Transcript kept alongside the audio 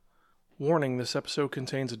Warning, this episode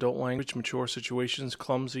contains adult language, mature situations,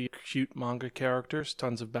 clumsy, cute manga characters,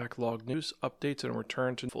 tons of backlog news, updates, and a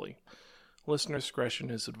return to fully. Listener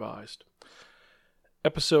discretion is advised.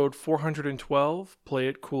 Episode 412, Play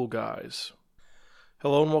It Cool Guys.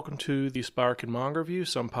 Hello and welcome to the Spark and Manga Review,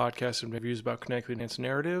 some podcasts and reviews about connected enhanced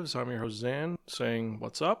narratives. I'm your host Zan, saying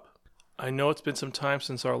what's up. I know it's been some time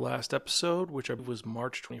since our last episode, which I believe was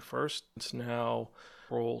March 21st. It's now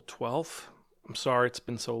April 12th. I'm sorry it's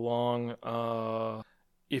been so long.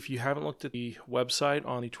 If you haven't looked at the website,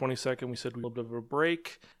 on the 22nd we said we had a little bit of a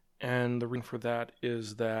break, and the reason for that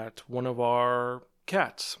is that one of our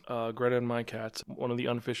cats, Greta and my cats, one of the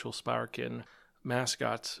unofficial Sparkin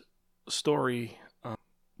mascots, Story,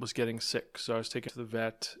 was getting sick. So I was taken to the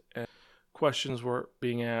vet and questions were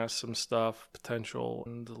being asked, some stuff, potential.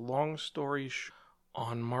 And the long story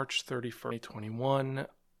on March 31st, 2021,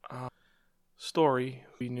 Story,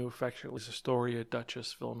 we knew affectionately as Astoria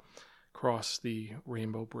Duchess film, crossed the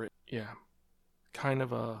Rainbow Bridge. Yeah, kind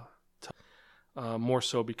of more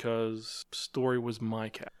so because Story was my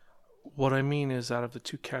cat. What I mean is, out of the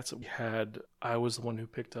two cats that we had, I was the one who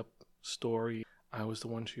picked up Story. I was the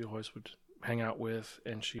one she always would hang out with,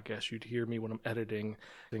 and I guess you'd hear me when I'm editing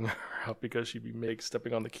her out because she'd be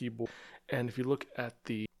stepping on the keyboard. And if you look at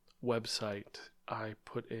the website, I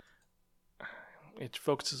put it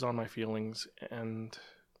focuses on my feelings, and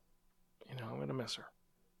I'm gonna miss her.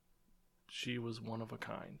 She was one of a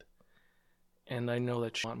kind, and I know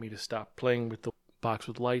that she wanted me to stop playing with the box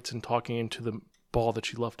with lights and talking into the ball that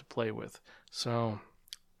she loved to play with. So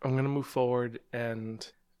I'm gonna move forward, and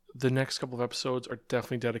the next couple of episodes are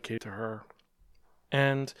definitely dedicated to her.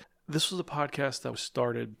 And this was a podcast that was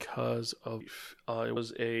started because of it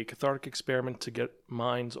was a cathartic experiment to get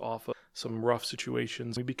minds off of some rough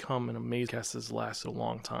situations. We become an amazing podcast that's lasted a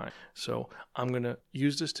long time. So I'm going to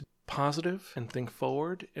use this to be positive and think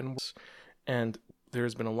forward. And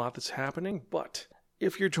there's been a lot that's happening. But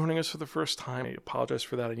if you're joining us for the first time, I apologize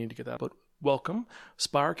for that. I need to get that. But welcome.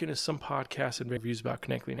 Sparkin is some podcasts and reviews about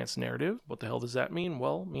connected enhanced narrative. What the hell does that mean?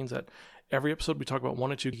 Well, it means that every episode we talk about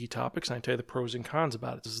one or two key topics, and I tell you the pros and cons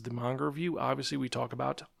about it. This is the manga review. Obviously, we talk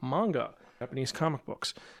about manga, Japanese comic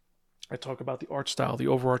books. I talk about the art style, the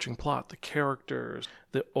overarching plot, the characters,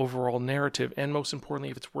 the overall narrative, and most importantly,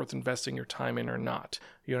 if it's worth investing your time in or not.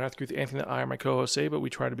 You don't have to agree with anything that I or my co-hosts say, but we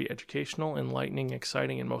try to be educational, enlightening,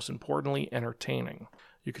 exciting, and most importantly, entertaining.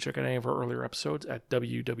 You can check out any of our earlier episodes at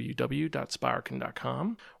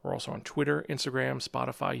www.spiraken.com. We're also on Twitter, Instagram,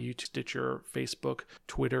 Spotify, YouTube, Stitcher, Facebook,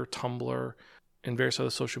 Twitter, Tumblr, and various other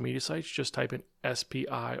social media sites. Just type in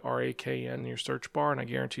SPIRAKN in your search bar, and I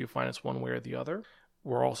guarantee you'll find us one way or the other.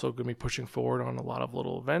 We're also going to be pushing forward on a lot of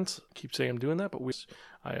little events. I keep saying I'm doing that, but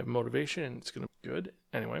I have motivation, and it's going to be good.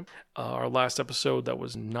 Anyway, our last episode that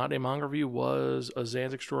was not a manga review was a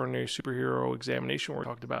Zan's Extraordinary Superhero Examination, where we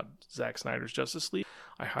talked about Zack Snyder's Justice League.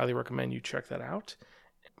 I highly recommend you check that out.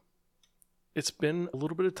 It's been a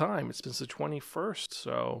little bit of time. It's since the 21st,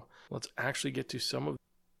 so let's actually get to some of the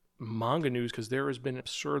manga news, because there has been an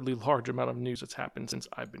absurdly large amount of news that's happened since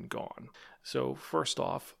I've been gone. So first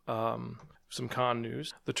off, some con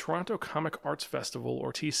news. The Toronto Comic Arts Festival,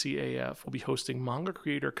 or TCAF, will be hosting manga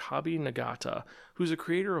creator Kabi Nagata, who's a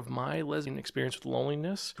creator of My Lesbian Experience with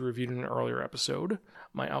Loneliness, who reviewed in an earlier episode,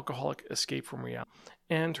 My Alcoholic Escape from Reality,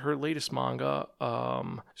 and her latest manga,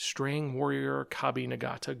 Straying Warrior Kabi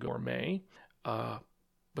Nagata Gourmet.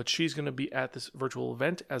 But she's going to be at this virtual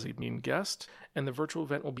event as a main guest, and the virtual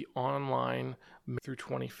event will be online May through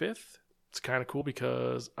 25th. It's kind of cool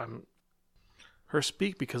because I'm a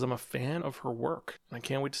fan of her work, and I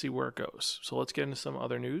can't wait to see where it goes. So let's get into some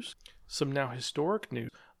other news. Some now historic news.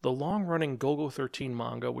 The long-running Golgo 13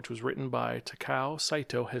 manga, which was written by Takao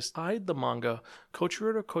Saito, has tied the manga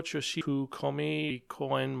Kochiro Kochoshiku Komi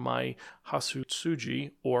Koen Mai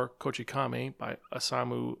Hasutsuji, or Kochikame, by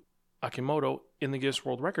Osamu Akimoto, in the Guinness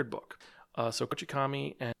World Record book. So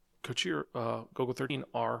Kochikame and Kochiro Golgo 13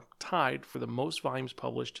 are tied for the most volumes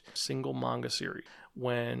published single manga series.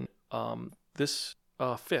 When this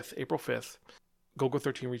April 5th, Golgo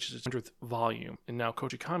 13 reaches its 100th volume, and now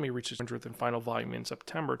Kochikame reaches its 100th and final volume in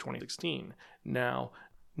September 2016. Now,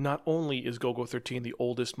 not only is Golgo 13 the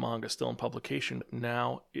oldest manga still in publication, but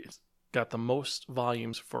now it's got the most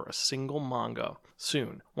volumes for a single manga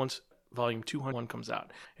soon, once volume 201 comes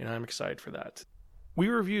out, and I'm excited for that. We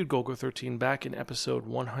reviewed Golgo 13 back in episode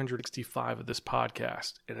 165 of this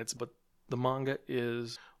podcast, but the manga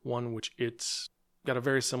is one which it's got a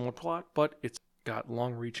very similar plot, but it's got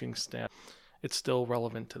long-reaching stamp. It's still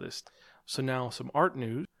relevant to this. So now some art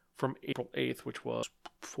news from April 8th, which was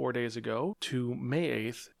 4 days ago, to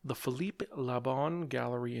May 8th, the Philippe Labon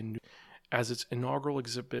Gallery in New as its inaugural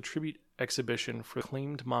tribute exhibition for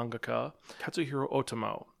acclaimed mangaka Katsuhiro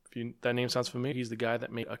Otomo. That name sounds familiar. He's the guy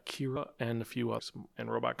that made Akira and a few others,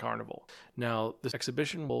 and Robot Carnival. Now, this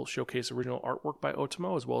exhibition will showcase original artwork by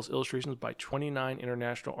Otomo as well as illustrations by 29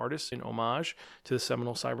 international artists in homage to the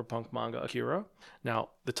seminal cyberpunk manga Akira. Now,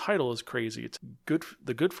 the title is crazy. It's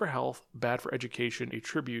The Good for Health, Bad for Education, a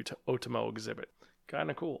tribute to Otomo exhibit.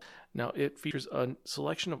 Kind of cool. Now, it features a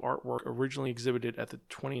selection of artwork originally exhibited at the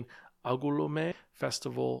 20 Angoulême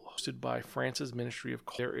Festival hosted by France's Ministry of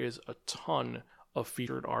Culture. There is a ton of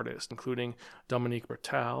featured artists, including Dominique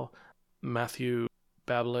Bertal, Matthew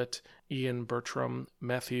Babelet, Ian Bertram,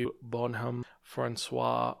 Matthew Bonham,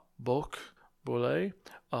 Francois Boulet,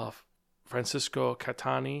 Francisco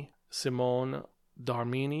Catani, Simone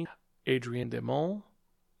Darmini, Adrien Demont,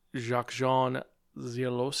 Jacques-Jean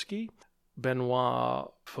Zielowski,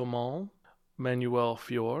 Benoit Fomont, Manuel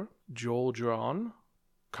Fior, Joel John,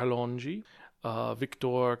 Kalonji,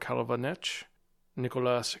 Victor Calvanech,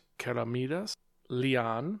 Nicolas Karamidas,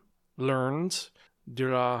 Lian, Lerns,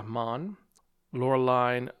 Dirahman,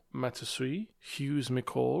 Laureline Matusui, Hughes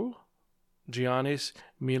Nicole, Giannis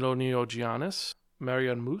Milonio-Giannis,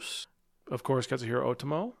 Marianne Moose, of course, Katsuhiro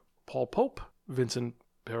Otomo, Paul Pope, Vincent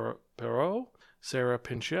Perrault, Sarah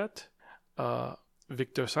Pinchette,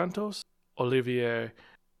 Victor Santos, Olivier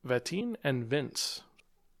Vatine, and Vince.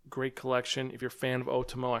 Great collection. If you're a fan of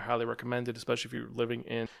Otomo, I highly recommend it, especially if you're living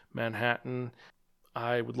in Manhattan.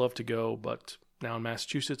 I would love to go, but now in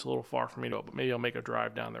Massachusetts, a little far for me to go, but maybe I'll make a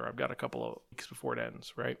drive down there. I've got a couple of weeks before it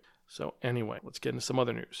ends, right? So anyway, let's get into some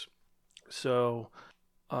other news. So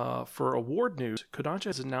for award news, Kodansha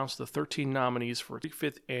has announced the 13 nominees for the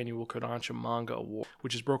 5th Annual Kodansha Manga Award,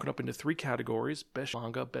 which is broken up into 3 categories: Best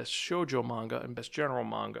Manga, Best Shoujo Manga, and Best General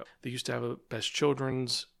Manga. They used to have a Best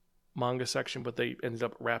Children's Manga section, but they ended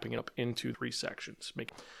up wrapping it up into 3 sections.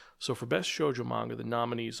 So for Best Shoujo Manga, the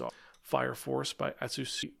nominees are Fire Force by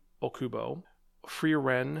Atsushi Okubo, Free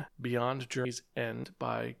Ren Beyond Journey's End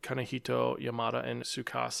by Kanehito Yamada and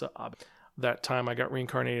Tsukasa Abe, That Time I Got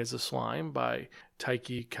Reincarnated as a Slime by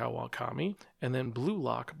Taiki Kawakami, and then Blue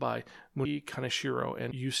Lock by Mui Kaneshiro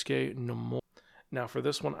and Yusuke Nomura. Now for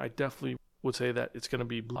this one, I definitely would say that it's going to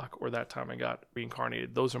be Blue Lock or That Time I Got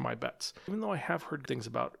Reincarnated. Those are my bets. Even though I have heard things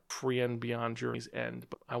about Free Ren Beyond Journey's End,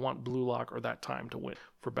 but I want Blue Lock or That Time to win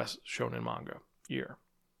for Best Shonen Manga year.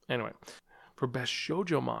 Anyway, for Best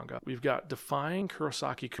Shoujo Manga, we've got Defying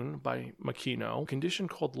Kurosaki-kun by Makino, Condition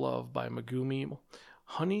Called Love by Megumi,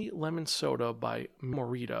 Honey Lemon Soda by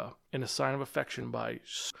Morita, and A Sign of Affection by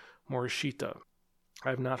Morishita. I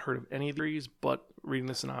have not heard of any of these, but reading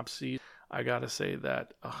the synopsis, I gotta say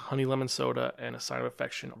that Honey Lemon Soda and A Sign of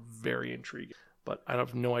Affection are very intriguing, but I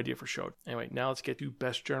have no idea for sure. Anyway, now let's get to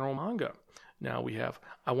Best General Manga. Now we have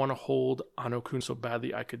I Want to Hold Ano-kun So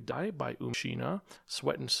Badly I Could Die by Umeshina,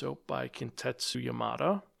 Sweat and Soap by Kintetsu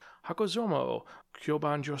Yamada, Hakozomo,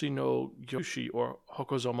 Kyoban Joshi no Gyoshi, or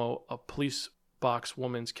Hakozomo, A Police Box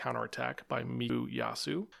Woman's Counterattack by Miyu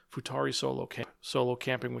Yasu, Futari Solo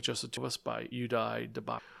Camping with Just the Two of Us by Yudai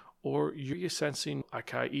Deba, or Yuya Sensei no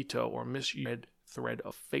Akai Ito, or Miss Red Thread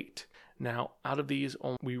of Fate. Now, out of these,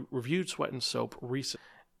 we reviewed Sweat and Soap recently,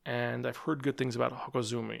 and I've heard good things about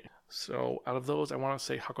Hakozumi. So out of those, I want to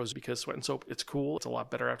say Hakozumi because Sweat and Soap, it's cool. It's a lot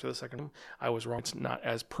better after the second one. I was wrong. It's not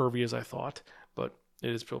as pervy as I thought, but it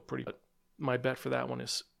is still pretty good. My bet for that one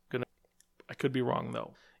is I could be wrong,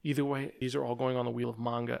 though. Either way, these are all going on the Wheel of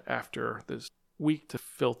Manga after this week to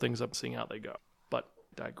fill things up and seeing how they go. But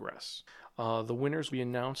digress. The winners will be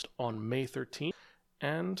announced on May 13th,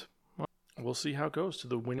 and we'll see how it goes to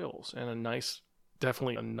the winners, and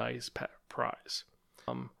definitely a nice prize.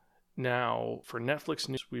 Now, for Netflix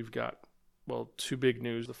news, we've got, 2 big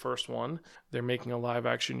news. The first one, they're making a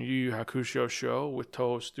live-action Yu Yu Hakusho show with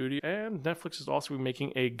Toho Studio, and Netflix is also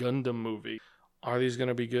making a Gundam movie. Are these going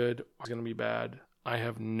to be good? Are they going to be bad? I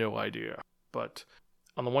have no idea. But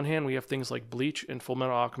on the one hand, we have things like Bleach and Fullmetal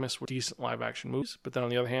Alchemist with decent live-action movies, but then on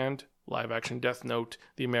the other hand, live-action Death Note,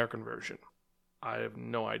 the American version. I have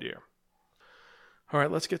no idea. All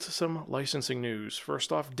right, let's get to some licensing news.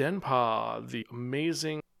 First off, Denpa, the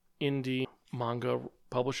amazing indie manga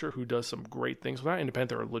publisher who does some great things. Well, not independent,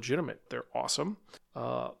 they're legitimate. They're awesome.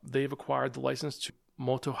 They've acquired the license to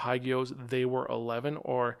Moto Hagio's They Were 11,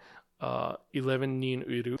 or 11 Nin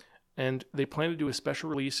Uru, and they plan to do a special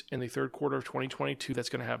release in the third quarter of 2022 that's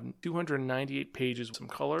going to have 298 pages with some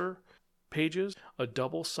color pages, a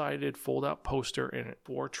double-sided fold-out poster in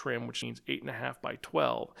 4 trim, which means 8.5 by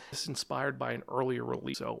 12. This is inspired by an earlier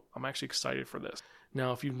release, so I'm actually excited for this.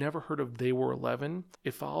 Now, if you've never heard of They Were 11,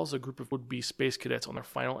 it follows a group of would-be space cadets on their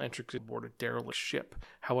final entry aboard a derelict ship.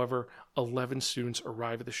 However, 11 students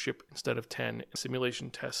arrive at the ship instead of 10, and simulation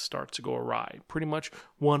tests start to go awry. Pretty much,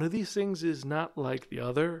 one of these things is not like the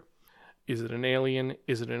other. Is it an alien?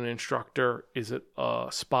 Is it an instructor? Is it a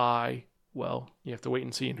spy? Well, you have to wait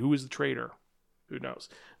and see. And who is the traitor? Who knows?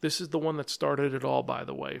 This is the one that started it all, by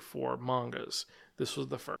the way, for mangas. This was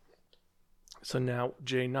the first. So now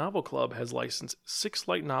J Novel Club has licensed 6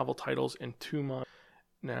 light novel titles and 2 manga.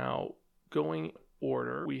 Now, going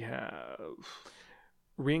order, we have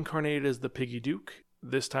Reincarnated as the Piggy Duke.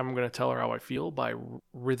 This time I'm going to tell her how I feel by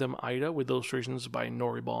Rhythm Ida with illustrations by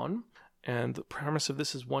Noribon. And the premise of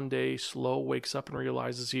this is one day Slow wakes up and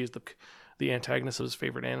realizes he is the antagonist of his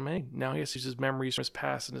favorite anime. Now he has to use his memories from his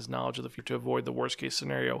past and his knowledge of the future to avoid the worst case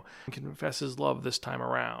scenario and confess his love this time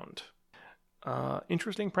around.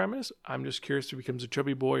 Interesting premise. I'm just curious if he becomes a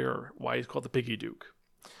chubby boy or why he's called the Piggy Duke.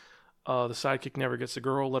 The sidekick never gets a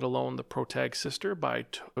girl, let alone the protag sister by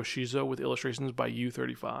Toshizo with illustrations by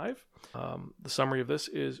U35. The summary of this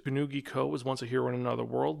is Kunugi Ko was once a hero in another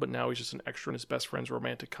world, but now he's just an extra in his best friend's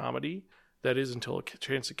romantic comedy. That is until a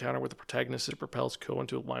chance encounter with the protagonist propels Ko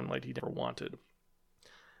into a limelight he never wanted.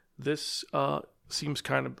 This seems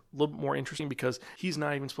kind of a little bit more interesting because he's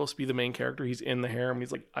not even supposed to be the main character. He's in the harem.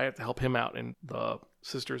 He's like, I have to help him out, and the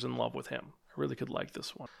sister's in love with him. I really could like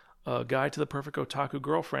this one. Guide to the Perfect Otaku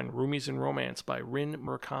Girlfriend, Roomies in Romance by Rin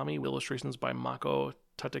Murakami with illustrations by Mako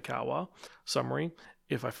Tatekawa. Summary: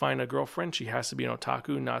 if I find a girlfriend, she has to be an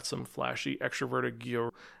otaku, not some flashy, extroverted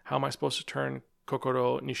gyo. How am I supposed to turn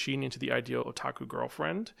Kokoro Nishin into the ideal otaku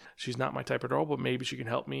girlfriend? She's not my type at all, but maybe she can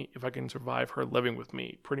help me if I can survive her living with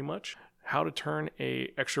me, pretty much. How to turn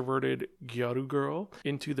a extroverted gyaru girl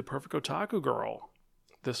into the perfect otaku girl.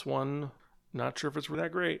 This one, not sure if it's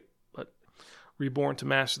that great, but Reborn to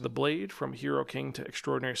Master the Blade, From Hero King to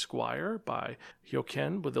Extraordinary Squire by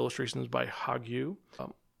Hyoken with illustrations by Hagyu.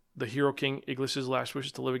 The Hero King, Iglis's last wish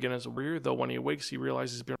is to live again as a warrior, though when he awakes, he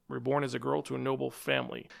realizes he's been reborn as a girl to a noble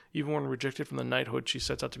family. Even when rejected from the knighthood, she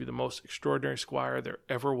sets out to be the most extraordinary squire there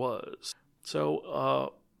ever was.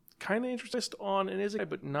 So, kind of interested on an isekai,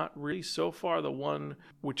 but not really. So far, the one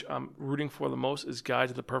which I'm rooting for the most is Guide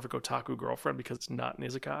to the Perfect Otaku Girlfriend because it's not an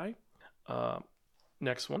isekai.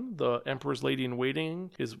 Next one, The Emperor's Lady in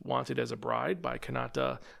Waiting is Wanted as a Bride by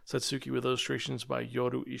Kanata Satsuki with illustrations by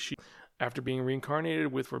Yoru Ishii. After being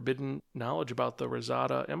reincarnated with forbidden knowledge about the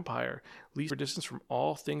Rosada Empire, leaves her distance from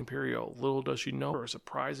all things imperial. Little does she know her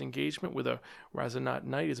surprise engagement with a Razanat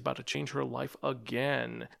knight is about to change her life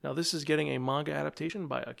again. Now, this is getting a manga adaptation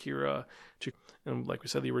by Akira Chikuta, and like we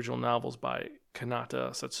said, the original novels by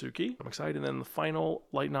Kanata Satsuki. I'm excited. And then the final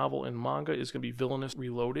light novel in manga is going to be Villainous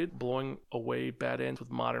Reloaded, Blowing Away Bad Ends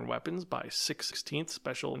with Modern Weapons by 16th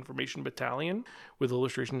Special Information Battalion, with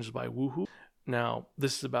illustrations by Woohoo. Now,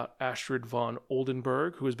 this is about Astrid von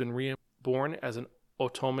Oldenburg, who has been reborn as an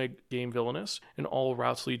Otome game villainess, and all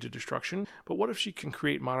routes lead to destruction. But what if she can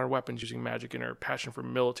create modern weapons using magic and her passion for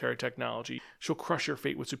military technology? She'll crush your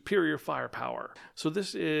fate with superior firepower. So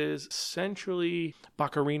this is essentially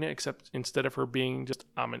Baccarina, except instead of her being just,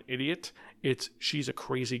 I'm an idiot, it's she's a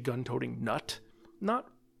crazy gun-toting nut. Not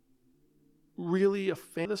really a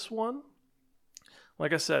fan of this one.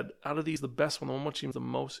 Like I said, out of these, the best one, the one which seems the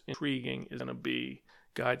most intriguing, is going to be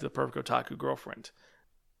Guide to the Perfect Otaku Girlfriend.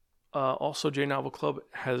 Also, J Novel Club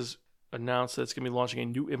has announced that it's going to be launching a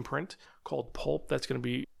new imprint called Pulp that's going to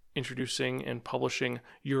be introducing and publishing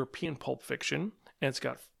European pulp fiction. And it's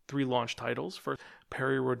got 3 launch titles. First,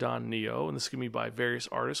 Perry Rodan Neo, and this is going to be by various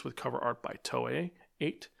artists with cover art by Toei.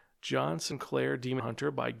 8, John Sinclair Demon Hunter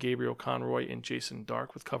by Gabriel Conroy and Jason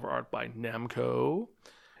Dark with cover art by Namco.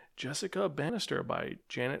 Jessica Bannister by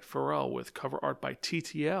Janet Farrell with cover art by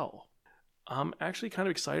TTL. I'm actually kind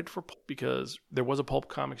of excited for Pulp because there was a Pulp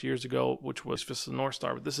Comics years ago, which was Fist of the North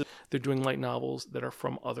Star, but they're doing light novels that are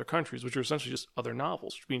from other countries, which are essentially just other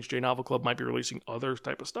novels, which means J Novel Club might be releasing other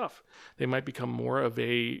type of stuff. They might become more of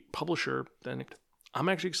a publisher than... I'm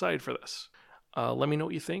actually excited for this. Let me know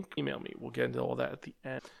what you think. Email me. We'll get into all that at the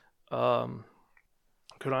end.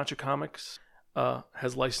 Kodansha Comics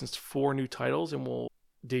has licensed 4 new titles and will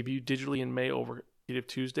debut digitally in May over Creative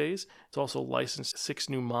Tuesdays. It's also licensed 6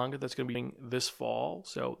 new manga that's going to be this fall,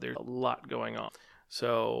 so there's a lot going on.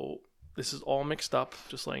 So this is all mixed up,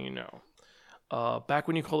 just letting you know. Back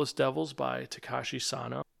When You Call Us Devils by Takashi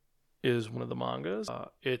Sano is one of the mangas.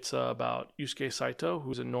 It's about Yusuke Saito,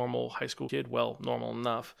 who's a normal high school kid, well, normal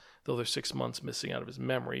enough, though there's 6 months missing out of his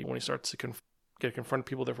memory when he starts to get confronted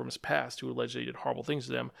people there from his past who allegedly did horrible things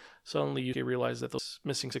to them. Suddenly, Yusuke realized that those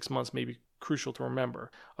missing 6 months may be crucial to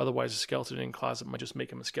remember. Otherwise, a skeleton in a closet might just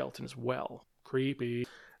make him a skeleton as well. Creepy.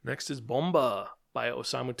 Next is Bomba by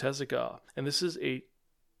Osamu Tezuka. And this is a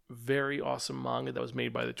very awesome manga that was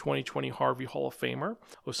made by the 2020 Harvey Hall of Famer,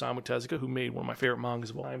 Osamu Tezuka, who made one of my favorite mangas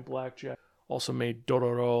of all time, Blackjack. Also made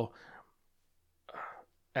Dororo,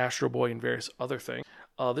 Astro Boy, and various other things.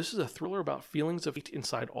 This is a thriller about feelings of hate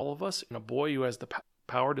inside all of us and a boy who has the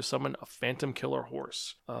power to summon a phantom killer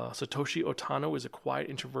horse. Satoshi Otano is a quiet,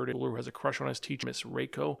 introverted ruler who has a crush on his teacher, Miss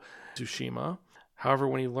Reiko Tsushima. However,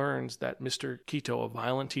 when he learns that Mr. Kito, a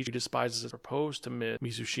violent teacher he despises, has proposed to Miss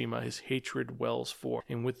Mizushima, his hatred wells forth,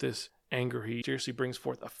 and with this anger, he seriously brings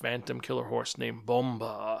forth a phantom killer horse named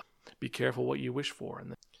Bomba. Be careful what you wish for.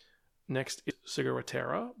 And next is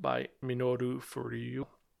Sugaratera by Minoru Furyu.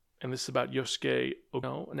 And this is about Yosuke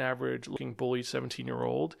Ono, an average-looking bullied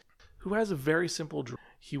 17-year-old who has a very simple dream.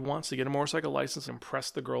 He wants to get a motorcycle license and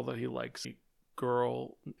impress the girl that he likes, the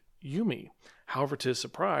girl Yumi. However, to his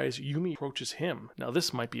surprise, Yumi approaches him. Now,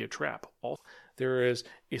 this might be a trap. There is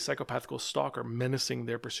a psychopathical stalker menacing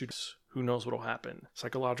their pursuits. Who knows what will happen?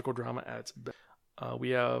 Psychological drama at its best.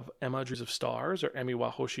 We have Emma Dreams of Stars, or Emi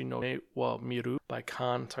wa Hoshi no Me wa Miru by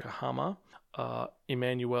Kan Takahama,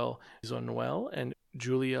 Emmanuel Zonuel, and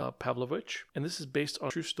Julia Pavlovich. And this is based on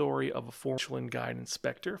a true story of a former Michelin Guide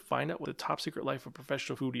inspector. Find out what the top secret life of a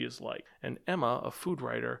professional foodie is like. And Emma, a food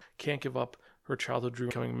writer, can't give up her childhood dream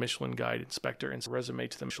of becoming a Michelin Guide inspector and sends a resume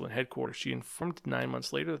to the Michelin headquarters. She informed 9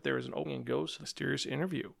 months later that there is an opening and goes to a mysterious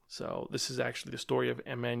interview. So this is actually the story of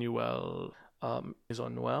Emmanuel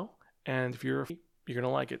Zonuel. And if you're going to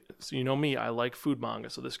like it. So you know me, I like food manga,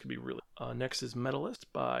 so this could be really... next is Medalist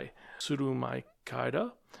by Tsurumai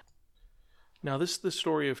Kaida. Now, this is the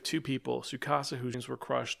story of two people, Tsukasa, whose dreams were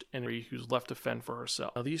crushed, and Ri, who's left to fend for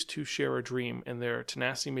herself. Now, these two share a dream, and their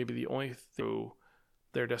tenacity may be the only through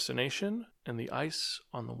their destination, and the ice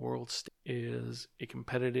on the world stage is a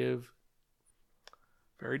competitive,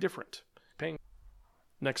 very different.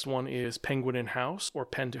 Next one is Penguin in House, or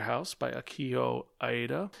Pen to House, by Akio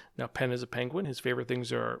Aida. Now, Pen is a penguin. His favorite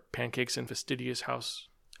things are pancakes and fastidious house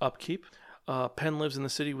upkeep. Pen lives in the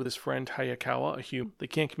city with his friend Hayakawa, a human. They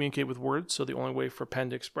can't communicate with words, so the only way for Pen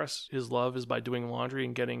to express his love is by doing laundry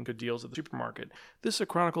and getting good deals at the supermarket. This is a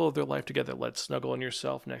chronicle of their life together. Let's snuggle on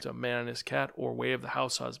yourself next to a man and his cat, or Way of the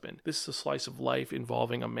House Husband. This is a slice of life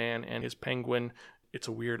involving a man and his penguin. It's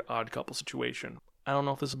a weird, odd couple situation. I don't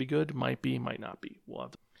know if this will be good. Might be, might not be. We'll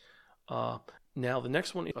have to... Now, the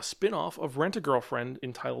next one is a spin-off of Rent-A-Girlfriend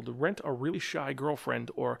entitled Rent a Really Shy Girlfriend,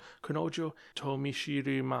 or Konojo to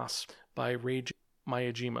Mishirimasu by Reiji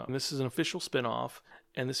Miyajima. And this is an official spin-off,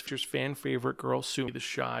 and this features fan-favorite girl Sumi, the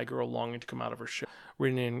shy girl longing to come out of her shell.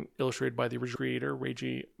 Written and illustrated by the original creator,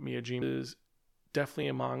 Reiji Miyajima. It is definitely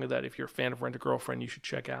a manga that if you're a fan of Rent-A-Girlfriend, you should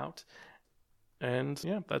check out. And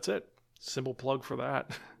yeah, that's it. Simple plug for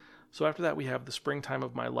that. So after that, we have The Springtime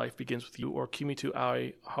of My Life Begins With You, or Kimi to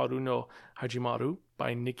Ai Haru no Hajimaru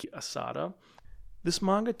by Niki Asada. This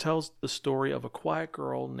manga tells the story of a quiet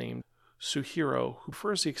girl named Suhiro who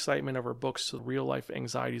prefers the excitement of her books to the real-life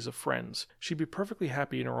anxieties of friends. She'd be perfectly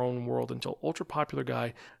happy in her own world until ultra-popular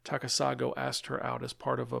guy Takasago asked her out as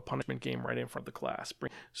part of a punishment game right in front of the class,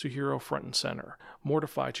 bringing Suhiro front and center.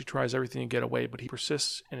 Mortified, she tries everything to get away, but he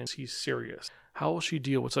persists and he's serious. How will she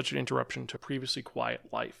deal with such an interruption to a previously quiet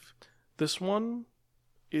life? This one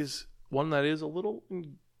is one that is a little...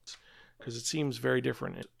 because it seems very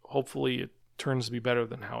different. Hopefully it turns to be better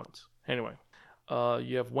than how it's... Anyway,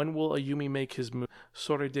 you have When Will Ayumi Make His Move?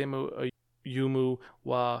 Soredemu Ayumu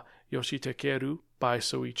wa Yoshitekeru by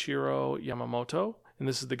Soichiro Yamamoto. And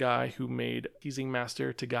this is the guy who made Teasing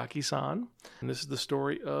Master Tagaki-san. And this is the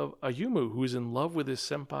story of Ayumu, who is in love with his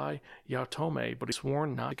senpai Yaotome, but he's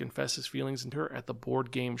sworn not to confess his feelings to her at the board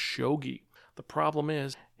game Shogi. The problem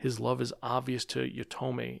is, his love is obvious to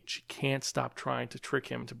Yotome. She can't stop trying to trick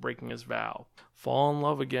him into breaking his vow. Fall in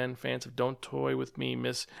love again, fans of Don't Toy With Me,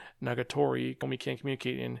 Miss Nagatori. Komi Can't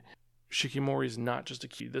Communicate, and Shikimori is not just a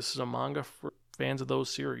key. This is a manga for fans of those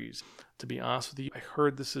series. To be honest with you, I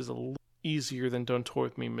heard this is a little easier than Don't Toy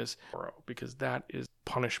With Me, Miss Oro, because that is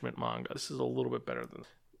punishment manga. This is a little bit better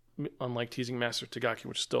than, unlike Teasing Master Tagaki,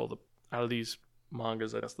 which is still, out of these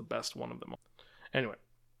mangas, that's the best one of them. Anyway,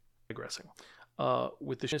 digressing.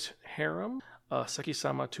 With the Harem,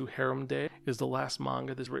 Seki-sama to Harem Day is the last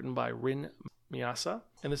manga that's written by Rin Miyasa,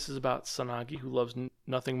 and this is about Sanagi, who loves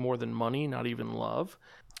nothing more than money, not even love.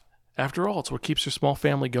 After all, it's what keeps her small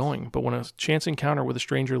family going, but when a chance encounter with a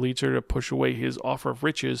stranger leads her to push away his offer of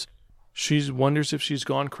riches, She wonders if she's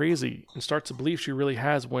gone crazy and starts to believe she really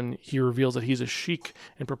has when he reveals that he's a sheik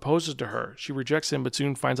and proposes to her. She rejects him, but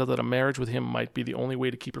soon finds out that a marriage with him might be the only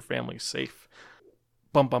way to keep her family safe.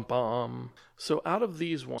 Bum, bum, bum. So out of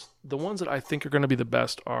these ones, the ones that I think are going to be the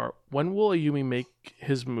best are When Will Ayumi Make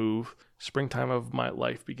His Move? Springtime of My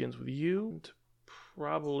Life Begins With You. And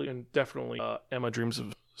probably and definitely Emma Dreams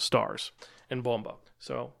of Stars and Bomba.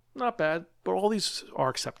 So not bad, but all these are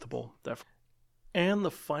acceptable, definitely. And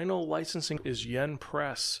the final licensing is Yen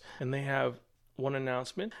Press, and they have one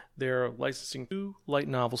announcement. They're licensing 2 light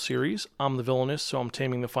novel series, I'm the Villainess, So I'm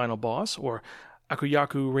Taming the Final Boss, or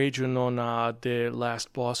Akuyaku Reiju no Na de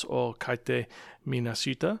Last Boss o Kaite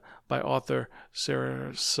Minashita by author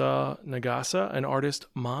Sarasa Nagasa and artist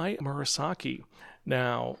Mai Murasaki.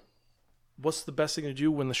 Now, what's the best thing to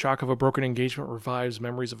do when the shock of a broken engagement revives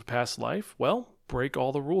memories of a past life? Well, break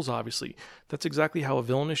all the rules, obviously. That's exactly how a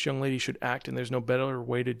villainous young lady should act, and there's no better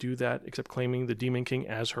way to do that except claiming the Demon King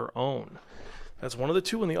as her own. That's one of the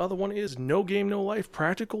two, and the other one is No Game, No Life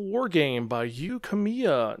Practical War Game by Yu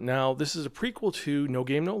Kamiya. Now, this is a prequel to No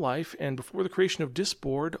Game, No Life, and before the creation of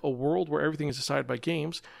Disboard, a world where everything is decided by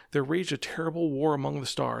games, there raged a terrible war among the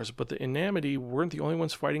stars, but the Inamity weren't the only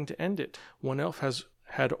ones fighting to end it. One elf has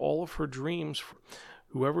had all of her dreams.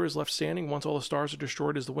 Whoever is left standing once all the stars are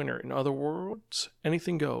destroyed is the winner. In other words,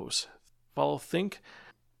 anything goes. Follow Think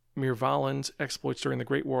Mirvalin's exploits during the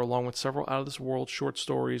Great War, along with several out-of-this-world short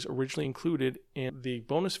stories originally included in the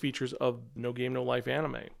bonus features of No Game, No Life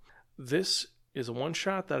anime. This is a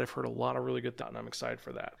one-shot that I've heard a lot of really good thought, and I'm excited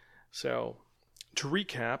for that. So, to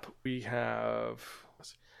recap, we have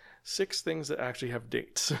 6 things that actually have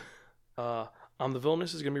dates. The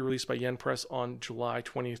Villainous is going to be released by Yen Press on July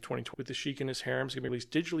 20th, 2020. With the Sheik and His Harem is going to be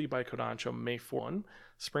released digitally by Kodansha May 4th.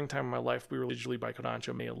 Springtime of My Life will be released digitally by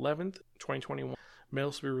Kodansha May 11th, 2021.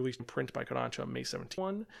 Mails will be released in print by Kodansha May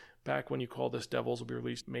 17th. Back When You Call This Devils will be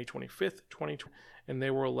released May 25th, 2020. And They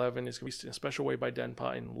Were 11 is going to be released in a special way by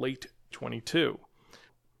Denpa in late 2022.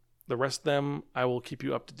 The rest of them, I will keep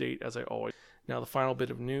you up to date as I always. Now, the final bit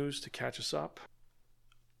of news to catch us up.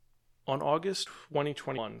 On August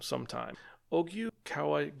 2021 sometime, Ogyu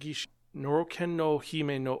Kawagishi Noroken no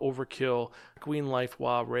Hime no Overkill Queen Life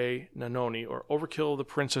wa Rei Nanoni, or Overkill the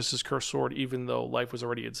Princess's Cursed Sword Even Though Life Was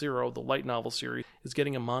Already at Zero, the light novel series, is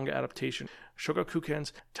getting a manga adaptation,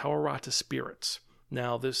 Shogakuken's Tawarata Spirits.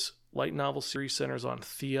 Now, this light novel series centers on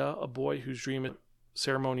Thea, a boy whose dream is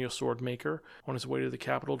ceremonial sword maker. On his way to the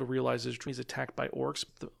capital to realize his dream, he's attacked by orcs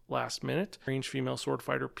at the last minute. A strange female sword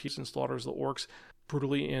fighter peeks and slaughters the orcs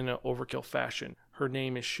brutally in an overkill fashion. Her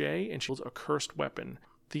name is Shay, and she wields a cursed weapon.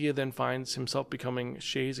 Thea then finds himself becoming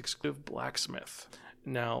Shay's exclusive blacksmith.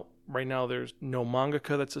 Now, right now, there's no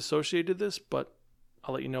mangaka that's associated with this, but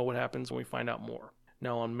I'll let you know what happens when we find out more.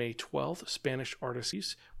 Now, on May 12th, Spanish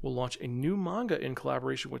artists will launch a new manga in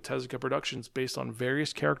collaboration with Tezuka Productions based on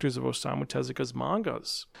various characters of Osamu Tezuka's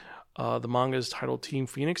mangas. The manga is titled Team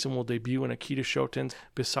Phoenix and will debut in Akita Shoten's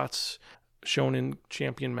Bisatsu Shonen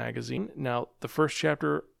Champion magazine. Now, the first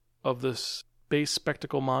chapter of this base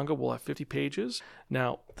spectacle manga will have 50 pages.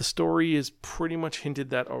 Now, the story is pretty much hinted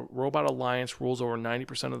that a robot alliance rules over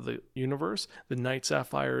 90% of the universe. The Night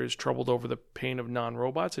Sapphire is troubled over the pain of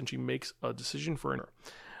non-robots, and she makes a decision for her.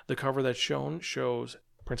 The cover that's shown shows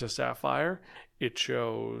Princess Sapphire. It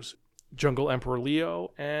shows Jungle Emperor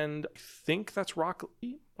Leo, and I think that's Rock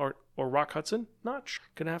Lee or Rock Hudson. Not sure.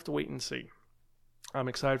 Gonna have to wait and see. I'm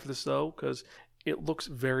excited for this, though, because it looks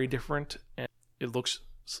very different, and it looks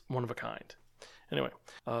one of a kind. Anyway,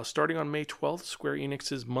 starting on May 12th, Square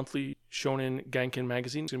Enix's monthly Shonen Ganken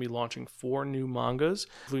magazine is going to be launching 4 new mangas,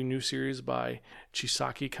 including new series by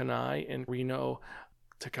Chisaki Kanai and Rino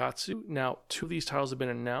Takatsu. Now, 2 of these titles have been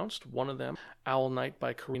announced. One of them, Owl Night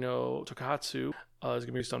by Karino Takatsu, is going to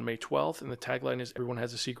be released on May 12th, and the tagline is Everyone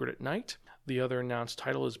Has a Secret at Night. The other announced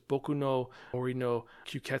title is Boku no Mori no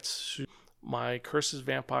Kyuketsu, My Curses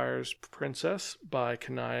Vampire's Princess by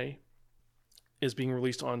Kanai, is being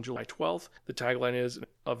released on July 12th. The tagline is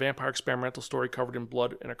a vampire experimental story covered in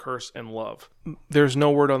blood and a curse and love. There's no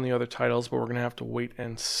word on the other titles, but we're going to have to wait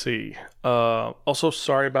and see. Also,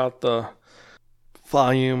 sorry about the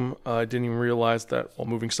volume. I didn't even realize that while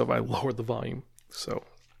moving stuff, I lowered the volume. So,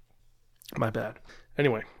 my bad.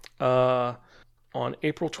 Anyway, on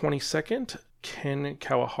April 22nd, Ken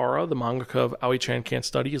Kawahara, the mangaka of Aoi-chan Can't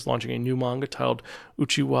Study, is launching a new manga titled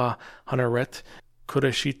Uchiwa Hanarete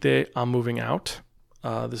Kureshite I'm Moving Out.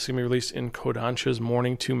 This is going to be released in Kodansha's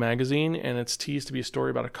Morning 2 magazine, and it's teased to be a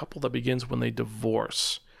story about a couple that begins when they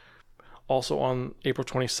divorce. Also on April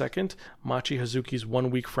 22nd, Machi Hazuki's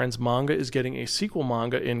One Week Friends manga is getting a sequel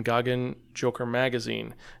manga in Gagen Joker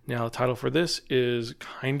magazine. Now, the title for this is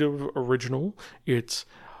kind of original. It's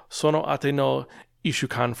Sono Ate no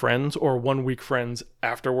Ishukan Friends, or 1 Week Friends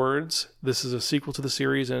Afterwards. This is a sequel to the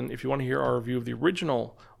series, and if you want to hear our review of the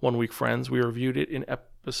original 1 Week Friends, we reviewed it in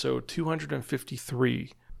episode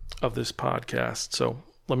 253 of this podcast. So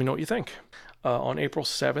let me know what you think. On April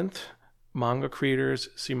 7th, manga creators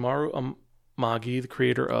Shimaru Amagi, the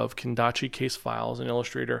creator of Kendachi Case Files, and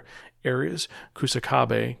illustrator Arias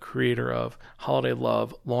Kusakabe, creator of Holiday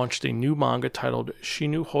Love, launched a new manga titled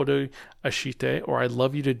Shinu Hodo Ashite, or I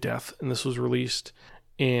Love You to Death, and this was released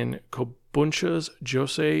in Kobunsha's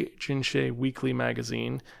Josei Jinsei Weekly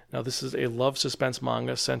magazine. Now, this is a love suspense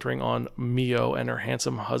manga centering on Mio and her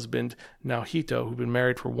handsome husband, Naohito, who've been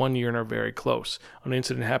married for 1 year and are very close. An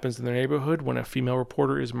incident happens in their neighborhood when a female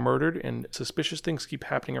reporter is murdered, and suspicious things keep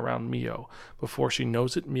happening around Mio. Before she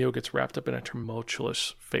knows it, Mio gets wrapped up in a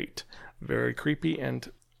tumultuous fate. Very creepy,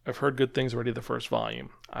 and I've heard good things already the first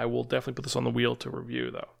volume. I will definitely put this on the wheel to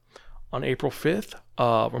review, though. On April 5th,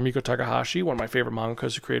 Rumiko Takahashi, one of my favorite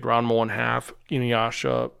mangakas who created Ranma 1/2,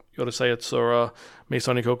 Inuyasha, Yorosei Yatsura,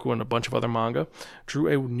 Meisou Nikoku, and a bunch of other manga, drew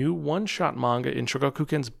a new one-shot manga in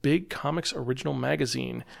Shogakuken's Big Comics Original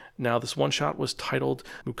magazine. Now, this one-shot was titled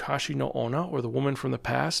Mukashi no Onna, or The Woman from the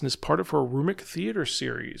Past, and is part of her Rumik Theater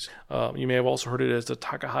series. You may have also heard it as the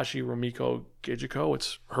Takahashi Rumiko Geijiko.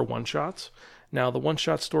 It's her one-shots. Now, the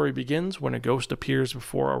one-shot story begins when a ghost appears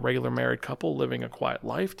before a regular married couple living a quiet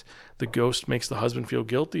life. The ghost makes the husband feel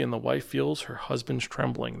guilty, and the wife feels her husband's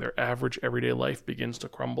trembling. Their average everyday life begins to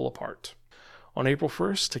crumble apart. On April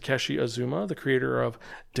 1st, Takeshi Azuma, the creator of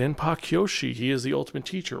Denpa Kyoshi, he is the ultimate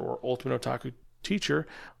teacher, or ultimate otaku teacher,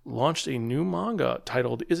 launched a new manga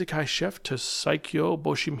titled Isekai Chef to Saikyo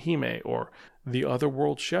Boshimhime, or The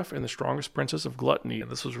Otherworld Chef and the Strongest Princess of Gluttony.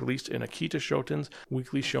 This was released in Akita Shoten's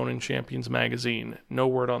Weekly Shonen Champions magazine. No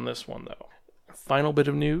word on this one, though. Final bit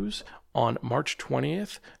of news. On March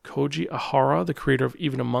 20th, Koji Ahara, the creator of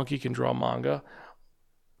Even a Monkey Can Draw manga,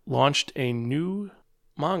 launched a new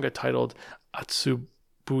manga titled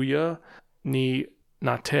Atsubuya ni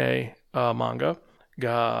Nate manga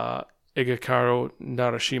ga Egakaro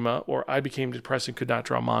Narashima, or I Became Depressed and Could Not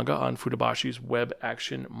Draw manga, on Futabashi's web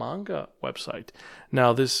action manga website.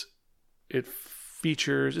 Now, it's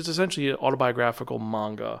essentially an autobiographical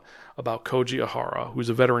manga about Koji Ahara, who's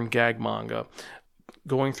a veteran gag manga,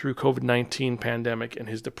 going through COVID-19 pandemic and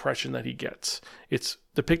his depression that he gets. It's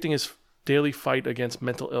depicting his daily fight against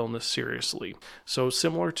mental illness seriously. So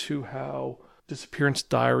similar to how Disappearance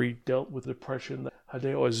Diary dealt with depression that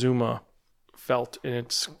Hideo Azuma felt, and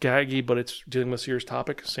it's gaggy, but it's dealing with a serious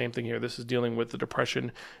topic. Same thing here. This is dealing with the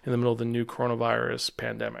depression in the middle of the new coronavirus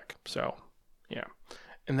pandemic. So, yeah.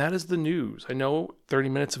 And that is the news. I know 30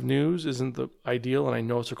 minutes of news isn't the ideal, and I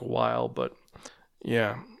know it took a while, but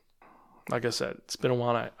yeah, like I said, it's been a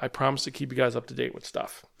while. I promise to keep you guys up to date with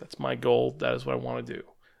stuff. That's my goal. That is what I want to do.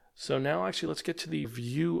 So now, actually, let's get to the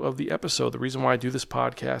review of the episode, the reason why I do this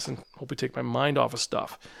podcast, and hopefully take my mind off of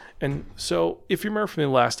stuff. And so, if you remember from the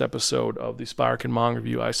last episode of the Spiraken manga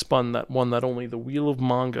review, I spun that one, not only The Wheel of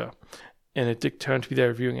Manga, and it did turn to be there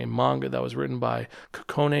reviewing a manga that was written by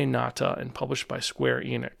Kokone Nata and published by Square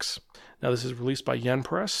Enix. Now, this is released by Yen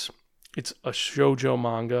Press. It's a shoujo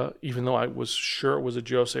manga, even though I was sure it was a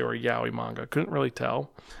josei or a yaoi manga. I couldn't really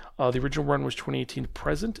tell. The original run was 2018 to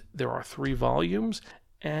present. There are 3 volumes,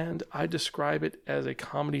 and I describe it as a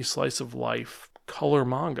comedy slice of life color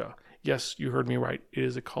manga. Yes, you heard me right. It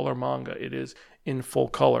is a color manga. It is in full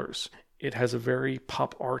colors. It has a very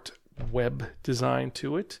pop art web design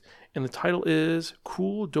to it, and the title is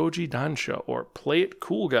Cool Doji Dansha, or Play It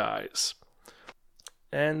Cool Guys.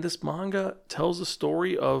 And this manga tells the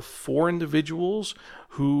story of 4 individuals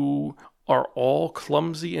who are all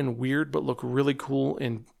clumsy and weird, but look really cool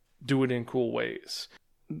and do it in cool ways.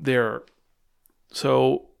 They're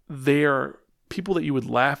people that you would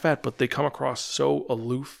laugh at, but they come across so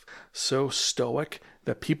aloof, so stoic,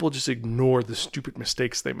 that people just ignore the stupid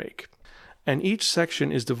mistakes they make. And each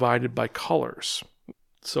section is divided by colors.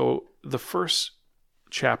 So the first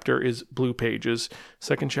chapter is blue pages,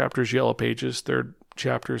 second chapter is yellow pages, third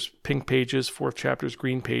chapter is pink pages, fourth chapter is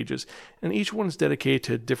green pages, and each one is dedicated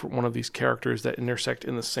to a different one of these characters that intersect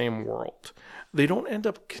in the same world. They don't end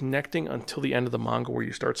up connecting until the end of the manga, where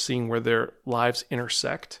you start seeing where their lives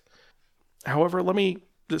intersect. However, let me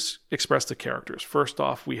just express the characters. First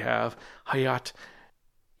off, we have Hayate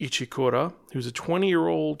Ichikura, who's a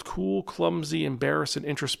 20-year-old, cool, clumsy, embarrassed, and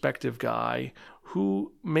introspective guy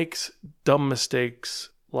who makes dumb mistakes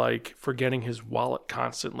like forgetting his wallet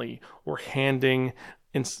constantly, or handing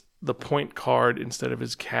the point card instead of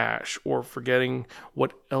his cash, or forgetting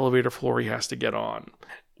what elevator floor he has to get on,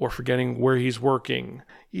 or forgetting where he's working.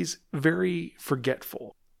 He's very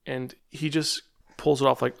forgetful, and he just pulls it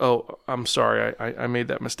off like, oh, I'm sorry, I made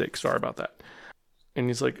that mistake. Sorry about that. And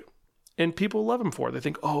he's like, and people love him for it. They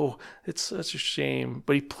think, oh, it's such a shame,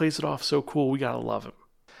 but he plays it off so cool. We got to love him.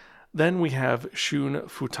 Then we have Shun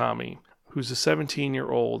Futami, who's a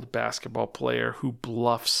 17-year-old basketball player who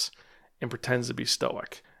bluffs and pretends to be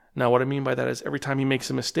stoic. Now, what I mean by that is every time he makes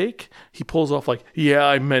a mistake, he pulls off like, yeah,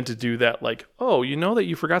 I meant to do that. Like, oh, you know that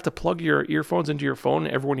you forgot to plug your earphones into your phone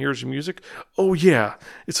and everyone hears your music? Oh, yeah,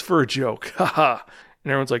 it's for a joke. Haha.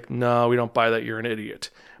 And everyone's like, no, we don't buy that. You're an idiot.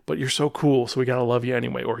 But you're so cool, so we got to love you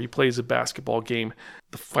anyway. Or he plays a basketball game,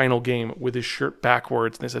 the final game, with his shirt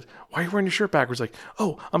backwards. And they said, why are you wearing your shirt backwards? Like,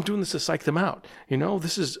 oh, I'm doing this to psych them out. You know,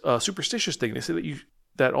 this is a superstitious thing. They say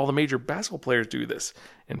that all the major basketball players do this.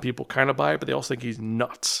 And people kind of buy it, but they also think he's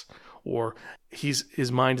nuts. Or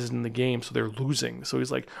his mind isn't in the game, so they're losing. So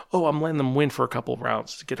he's like, oh, I'm letting them win for a couple of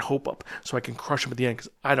rounds to get hope up so I can crush them at the end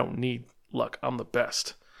because I don't need luck. I'm the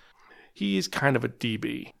best. He's kind of a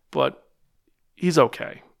DB, but he's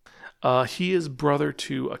okay. He is brother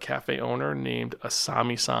to a cafe owner named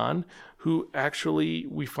Asami-san, who actually,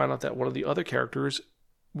 we find out that one of the other characters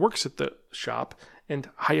works at the shop, and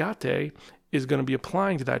Hayate is going to be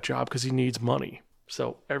applying to that job because he needs money.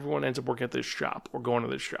 So everyone ends up working at this shop or going to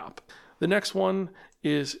this shop. The next one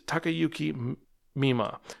is Takayuki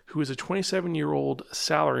Mima, who is a 27-year-old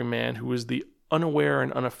salaryman who is the unaware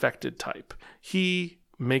and unaffected type. He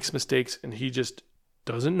makes mistakes and he just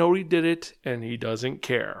doesn't know he did it, and he doesn't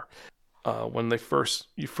care. When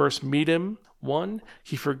you first meet him,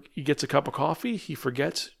 he gets a cup of coffee. He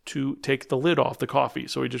forgets to take the lid off the coffee,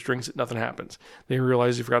 so he just drinks it. Nothing happens. Then he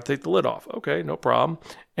realizes he forgot to take the lid off. Okay, no problem.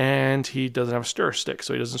 And he doesn't have a stir stick,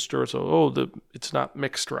 so he doesn't stir it. So it's not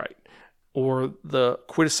mixed right. Or the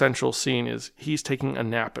quintessential scene is he's taking a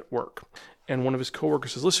nap at work. And one of his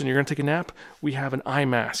coworkers says, listen, you're going to take a nap? We have an eye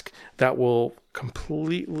mask that will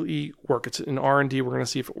completely work. It's in R&D. We're going to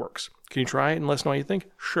see if it works. Can you try it and let us know how you think?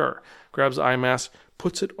 Sure. Grabs the eye mask,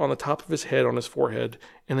 puts it on the top of his head, on his forehead,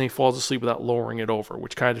 and then he falls asleep without lowering it over,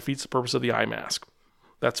 which kind of defeats the purpose of the eye mask.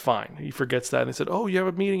 That's fine. He forgets that. And they said, oh, you have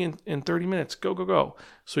a meeting in 30 minutes. Go.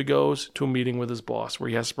 So he goes to a meeting with his boss where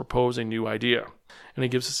he has to propose a new idea. And he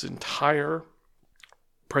gives this entire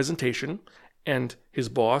presentation, and his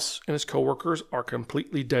boss and his coworkers are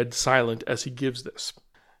completely dead silent as he gives this.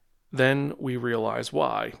 Then we realize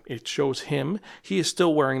why. It shows him. He is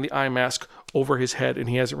still wearing the eye mask over his head, and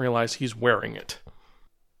he hasn't realized he's wearing it.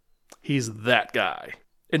 He's that guy.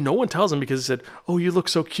 And no one tells him because he said, oh, you look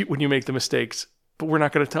so cute when you make the mistakes, but we're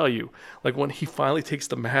not going to tell you. Like when he finally takes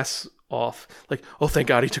the mask off, like, oh, thank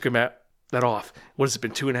God he took that off. What has it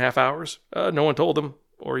been, 2.5 hours? No one told him,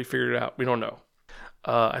 or he figured it out. We don't know.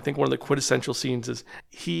 I think one of the quintessential scenes is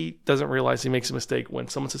he doesn't realize he makes a mistake when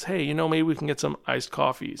someone says, hey, maybe we can get some iced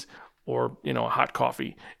coffees or, a hot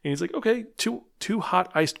coffee. And he's like, okay, two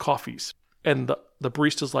hot iced coffees. And the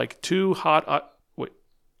barista's like, two hot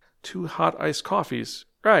iced coffees.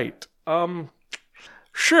 Right.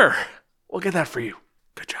 Sure. We'll get that for you.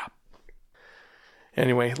 Good job.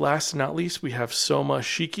 Anyway, last and not least, we have Soma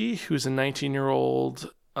Shiki, who's a 19-year-old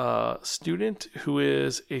student who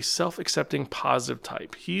is a self-accepting positive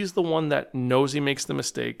type. He's the one that knows he makes the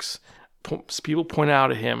mistakes. People point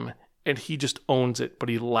out at him and he just owns it, but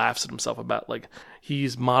he laughs at himself about, like,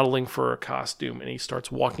 he's modeling for a costume and he starts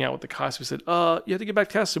walking out with the costume. He said, you have to get back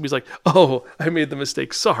to costume. He's like, oh, I made the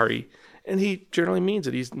mistake. Sorry. And he generally means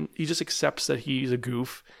it. He just accepts that he's a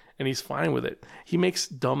goof and he's fine with it. He makes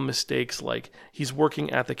dumb mistakes, like he's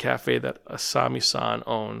working at the cafe that Asami-san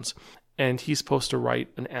owns, and he's supposed to write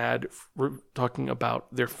an ad talking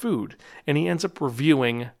about their food. And he ends up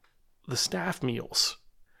reviewing the staff meals.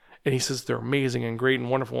 And he says they're amazing and great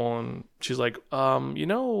and wonderful. And she's like, I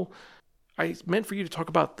meant for you to talk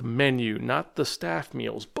about the menu, not the staff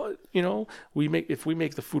meals. But, if we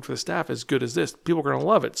make the food for the staff as good as this, people are going to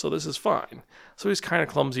love it. So this is fine. So he's kind of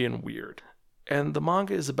clumsy and weird. And the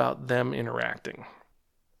manga is about them interacting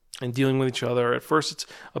and dealing with each other. At first it's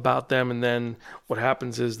about them, and then what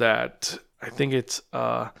happens is that I think it's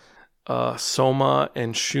Soma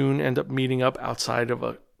and Shun end up meeting up outside of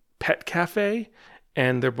a pet cafe,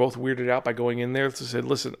 and they're both weirded out by going in there. So they said,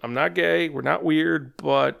 listen, I'm not gay, we're not weird,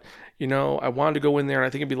 but I wanted to go in there, and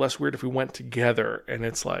I think it'd be less weird if we went together. And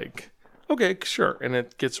it's like, okay, sure. And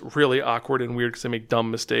it gets really awkward and weird because they make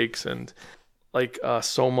dumb mistakes, and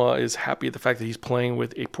Soma is happy at the fact that he's playing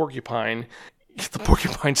with a porcupine. The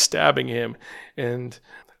porcupine stabbing him, and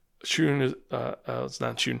Shun is it's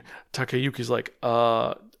not Shun. Takayuki's like,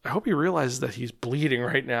 I hope he realizes that he's bleeding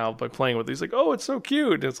right now by playing with it. He's like, oh, it's so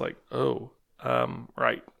cute. And it's like, oh,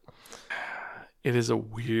 right. It is a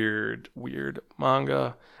weird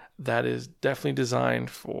manga that is definitely designed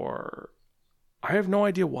for... I have no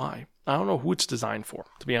idea why. I don't know who it's designed for,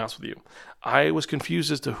 to be honest with you. I was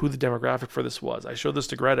confused as to who the demographic for this was. I showed this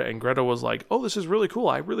to Greta, and Greta was like, oh, this is really cool.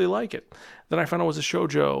 I really like it. Then I found out it was a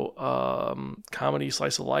shoujo comedy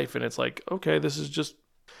slice of life, and it's like, okay, this is just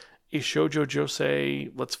a shoujo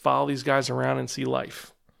josei. Let's follow these guys around and see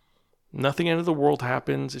life. Nothing end of the world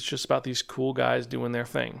happens. It's just about these cool guys doing their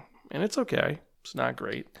thing. And it's okay. It's not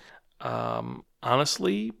great.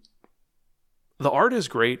 Honestly, the art is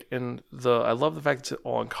great, and I love the fact it's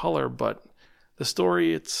all in color, but the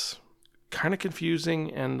story, it's kind of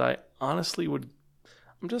confusing, and I honestly I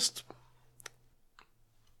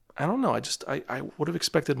don't know. I would have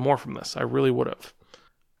expected more from this. I really would have.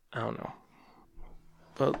 I don't know.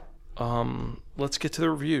 But let's get to the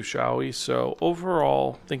review, shall we? So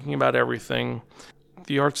overall, thinking about everything,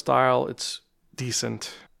 the art style, it's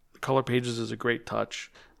decent. The color pages is a great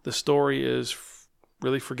touch. The story is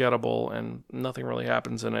really forgettable, and nothing really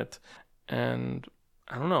happens in it. And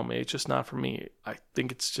I don't know, maybe it's just not for me. I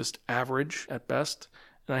think it's just average at best.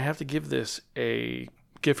 And I have to give this a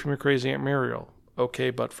gift from your crazy Aunt Muriel. Okay,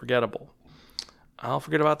 but forgettable. I'll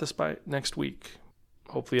forget about this by next week.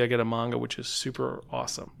 Hopefully I get a manga, which is super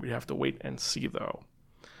awesome. We have to wait and see, though.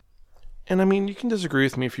 And I mean, you can disagree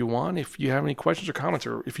with me if you want. If you have any questions or comments,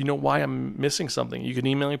 or if you know why I'm missing something, you can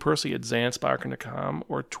email me personally at zan@spiraken.com,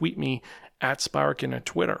 or tweet me at Spiraken at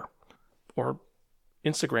Twitter, or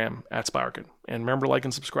Instagram at Spiraken. And remember, like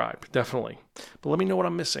and subscribe, definitely. But let me know what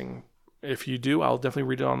I'm missing. If you do, I'll definitely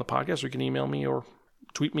read it on the podcast, or you can email me or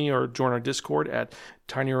tweet me or join our Discord at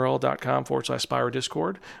tinyurl.com/Spire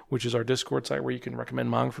Discord, which is our Discord site where you can recommend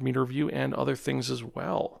manga for me to review and other things as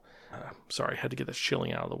well. Sorry, I had to get the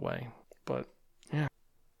chilling out of the way. But yeah.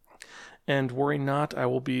 And worry not, I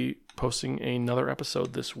will be posting another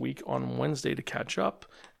episode this week on Wednesday to catch up.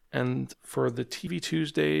 And for the TV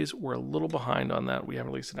Tuesdays, we're a little behind on that. We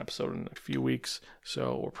haven't released an episode in a few weeks.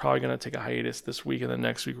 So we're probably going to take a hiatus this week, and then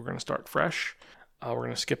next week we're going to start fresh. We're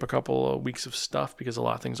going to skip a couple of weeks of stuff because a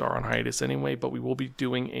lot of things are on hiatus anyway, but we will be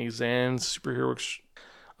doing a Zan's Extraordinary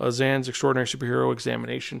Superhero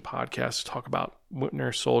Examination podcast to talk about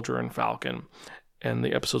Winter Soldier and Falcon and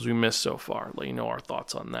the episodes we missed so far. Let you know our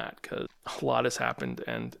thoughts on that, because a lot has happened,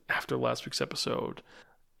 and after last week's episode,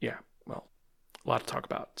 a lot to talk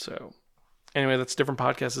about. So anyway, that's a different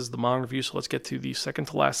podcast. This is the manga review, so let's get to the second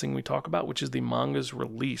to last thing we talk about, which is the mangas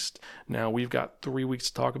released. Now, we've got 3 weeks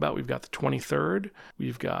to talk about. We've got the 23rd,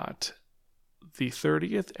 we've got the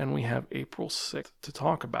 30th, and we have April 6th to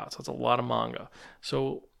talk about. So that's a lot of manga.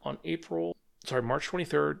 So on March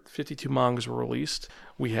 23rd, 52 mangas were released.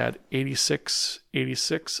 We had 86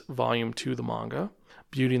 Volume 2, the manga,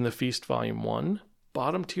 Beauty and the Feast, Volume 1,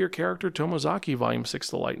 Bottom Tier Character Tomozaki, Volume 6,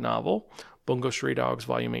 the light novel, Bungo Stray Dogs,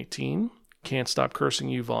 Volume 18, Can't Stop Cursing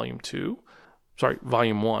You, Volume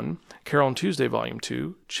 1, Carol and Tuesday, Volume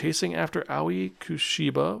 2, Chasing After Aoi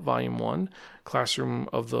Kushiba, Volume 1, Classroom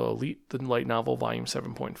of the Elite, the light novel, Volume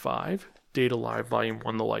 7.5, Date Alive, Volume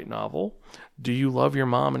 1, the light novel, Do You Love Your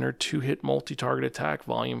Mom and Her 2-Hit Multi-Target Attack,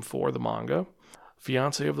 Volume 4, the manga,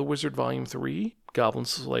 Fiancé of the Wizard, Volume 3, Goblin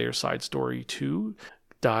Slayer Side Story 2,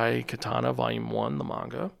 Dai Katana, Volume 1, the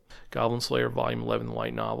manga, Goblin Slayer, Volume 11, the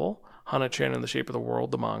light novel, Hana-chan and the Shape of the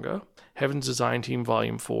World, the manga, Heaven's Design Team,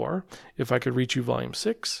 Volume 4, If I Could Reach You, Volume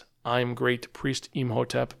 6, I'm Great Priest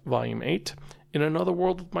Imhotep, Volume 8, In Another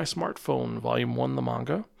World with My Smartphone, Volume 1, the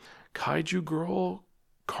manga, Kaiju Girl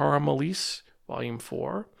Karamelis, Volume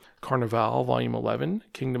 4, Carnival, Volume 11,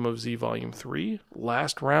 Kingdom of Z, Volume 3,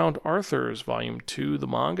 Last Round Arthurs, Volume 2, the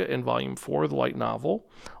manga, and Volume 4, the light novel,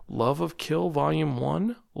 Love of Kill, Volume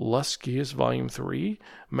 1, Luskius, Volume 3,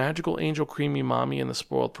 Magical Angel Creamy Mommy and the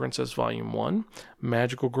Spoiled Princess, Volume 1,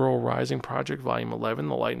 Magical Girl Rising Project, Volume 11,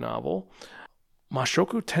 the light novel,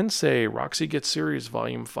 Mashoku Tensei, Roxy Gets Serious,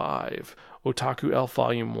 Volume 5, Otaku Elf,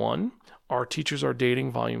 Volume 1, Our Teachers Are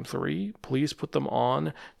Dating, Volume 3, Please Put Them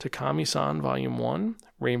On, Takami-san, Volume 1,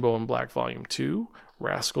 Rainbow and Black, Volume 2,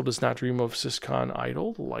 Rascal Does Not Dream of Siscon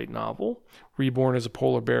Idol, the light novel, Reborn as a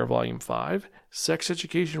Polar Bear, Volume 5, Sex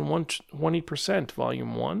Education 120%,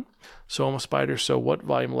 Volume 1, So I'm a Spider, So What,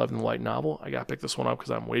 Volume 11, the light novel. I gotta pick this one up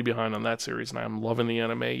because I'm way behind on that series, and I'm loving the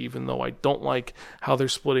anime, even though I don't like how they're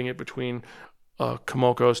splitting it between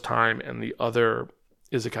Komoko's Time and the other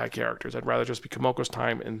Isekai characters. I'd rather just be Komoko's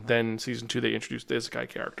Time, and then Season 2 they introduced the Isekai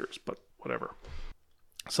characters, but whatever.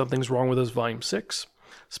 Something's Wrong with Us, Volume 6,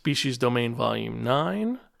 Species Domain, Volume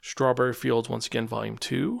 9, Strawberry Fields, once again, Volume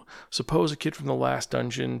 2. Suppose a Kid from the Last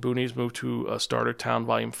Dungeon. Boonies moved to a Starter Town,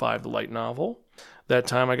 Volume 5, the light novel. That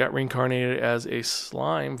time I got reincarnated as a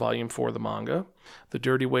slime, Volume 4, the manga. The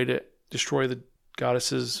Dirty Way to Destroy the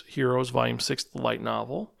Goddesses' Heroes, Volume 6, the light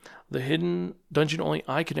novel. The Hidden Dungeon Only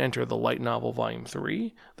I Can Enter, the light novel, Volume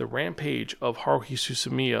 3. The Rampage of Haruhi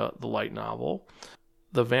Suzumiya, the light novel.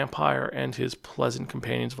 The Vampire and His Pleasant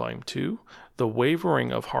Companions, Volume 2. The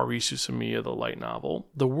Wavering of Haruhi Suzumiya, the light novel.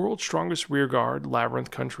 The World's Strongest Rearguard,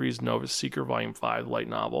 Labyrinth Country's Novice Seeker, Volume 5, the light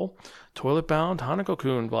novel. Toilet Bound,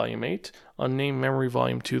 Hanako-kun, Volume 8. Unnamed Memory,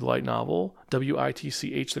 Volume 2, the light novel.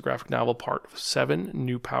 WITCH, the graphic novel, Part 7.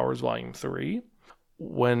 New Powers, Volume 3.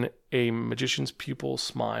 When a Magician's Pupil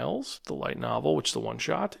Smiles, the light novel, which is the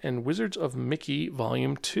one-shot. And Wizards of Mickey,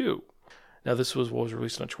 Volume 2. Now, this was what was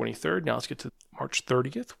released on the 23rd. Now, let's get to March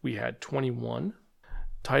 30th. We had 21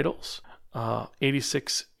 titles.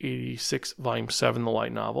 86, Volume 7, the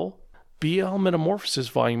light novel. BL Metamorphosis,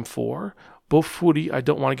 Volume 4. Bofuri, I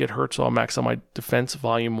Don't Want to Get Hurt, So I'll Max on My Defense,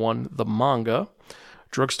 Volume 1, the manga.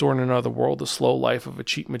 Drugstore in Another World, The Slow Life of a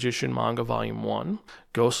Cheat Magician manga, Volume 1.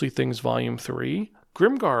 Ghostly Things, Volume 3.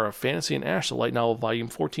 Grimgar of Fantasy and Ash, the light novel, Volume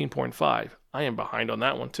 14.5. I am behind on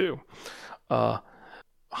that one, too.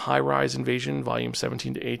 High Rise Invasion, Volume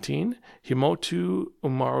 17 to 18. Himoto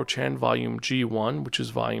Umaru-chan, Volume G1, which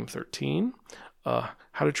is Volume 13. How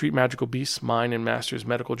to Treat Magical Beasts, Mine and Master's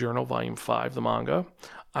Medical Journal, Volume 5, the manga.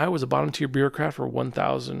 I was a bottom-tier bureaucrat for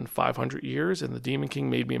 1,500 years, and the Demon King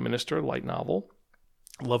made me a minister, light novel.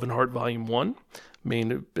 Love and Heart, Volume 1.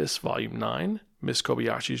 Main Abyss, Volume 9. Miss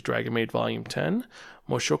Kobayashi's Dragon Maid, Volume 10.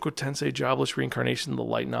 Mushoku Tensei Jobless Reincarnation, the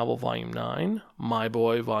light novel, Volume 9. My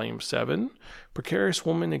Boy, Volume 7. Precarious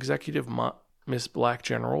Woman Executive Miss Black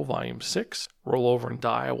General, Volume 6. Roll Over and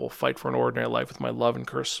Die, I Will Fight for an Ordinary Life with My Love and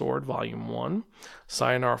Cursed Sword, Volume 1.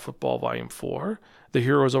 Sayonara Football, Volume 4. The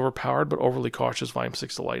Hero is Overpowered but Overly Cautious, Volume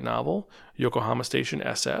 6, the light novel. Yokohama Station,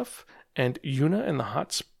 SF. And Yuna and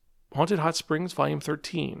the Haunted Hot Springs, Volume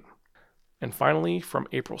 13. And finally, from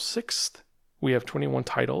April 6th, we have 21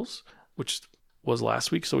 titles, which was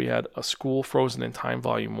last week. So we had A School Frozen in Time,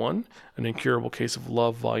 Volume 1, An Incurable Case of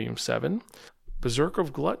Love, Volume 7, Berserk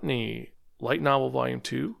of Gluttony, light novel, Volume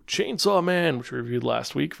 2, Chainsaw Man, which we reviewed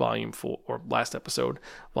last week, Volume 4, or last episode,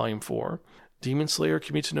 Volume 4, Demon Slayer,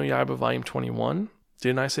 Kimetsu no Yaiba, Volume 21,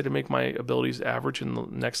 Didn't I Say to Make My Abilities Average in the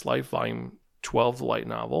Next Life, Volume 12, the light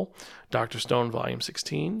novel, Dr. Stone, Volume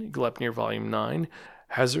 16, Gleipnir, Volume 9,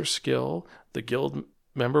 Hazard Skill, The Guild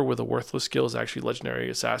Member with a Worthless Skill is Actually Legendary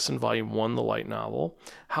Assassin, Volume 1, the light novel.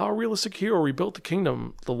 How a Realistic Hero Rebuilt the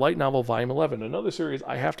Kingdom, the light novel, Volume 11. Another series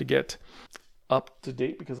I have to get up to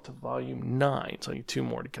date because it's Volume 9, so I need 2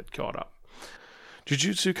 more to get caught up.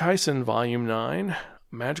 Jujutsu Kaisen, Volume 9.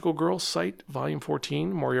 Magical Girl Sight, Volume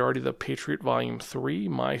 14. Moriarty the Patriot, Volume 3.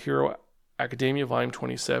 My Hero Academia, Volume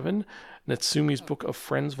 27. Natsumi's Book of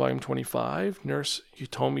Friends, Volume 25. Nurse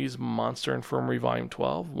Hitomi's Monster Infirmary, Volume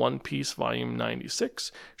 12. One Piece, Volume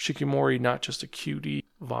 96. Shikimori, Not Just a Cutie,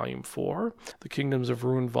 Volume 4. The Kingdoms of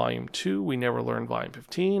Ruin, Volume 2. We Never Learned, Volume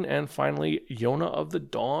 15. And finally, Yona of the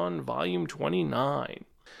Dawn, Volume 29.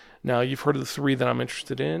 Now, you've heard of the 3 that I'm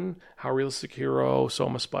interested in. How Realistic Hero,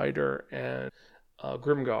 Soma Spider, and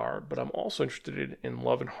Grimgar. But I'm also interested in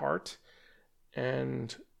Love and Heart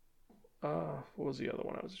and... what was the other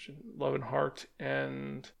one I was interested in? Love and Heart,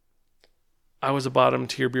 and I Was a Bottom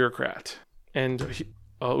Tier Bureaucrat, and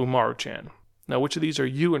Umaru-chan. Now, which of these are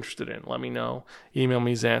you interested in? Let me know. Email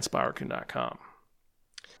me, zan@spiraken.com.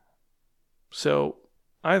 So,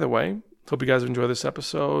 either way, hope you guys enjoy this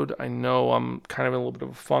episode. I know I'm kind of in a little bit of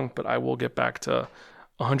a funk, but I will get back to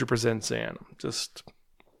 100% Zan. Just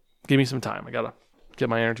give me some time. I gotta get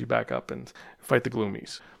my energy back up and fight the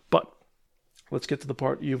gloomies. But let's get to the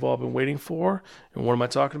part you've all been waiting for. And what am I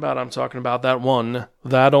talking about? I'm talking about that one,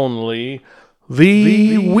 that only,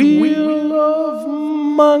 the Wheel of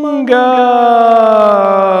Manga.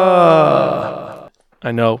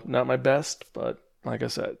 I know, not my best, but like I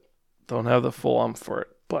said, don't have the full for it.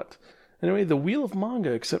 But anyway, the Wheel of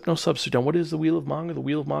Manga, except no substitute. Now, what is the Wheel of Manga? The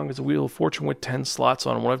Wheel of Manga is a Wheel of Fortune with 10 slots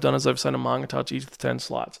on it. What I've done is I've sent a manga to each of the 10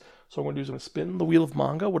 slots. So what I'm going to do is I'm going to spin the Wheel of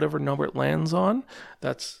Manga, whatever number it lands on.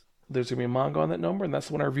 There's going to be a manga on that number, and that's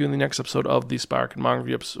the one I review in the next episode of the Spiraken Manga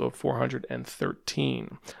Review, episode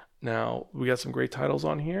 413. Now, we got some great titles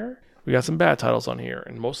on here. We got some bad titles on here,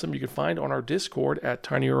 and most of them you can find on our Discord at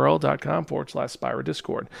tinyurl.com/Spira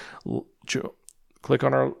Discord. Click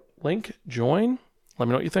on our link, join, let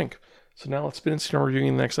me know what you think. So now let's spin and start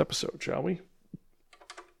reviewing the next episode, shall we?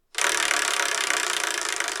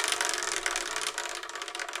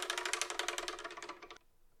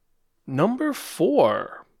 Number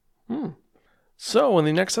 4. So, in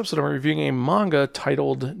the next episode, I'm reviewing a manga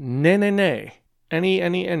titled Ne Ne Ne.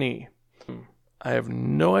 Any. I have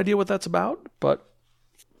no idea what that's about, but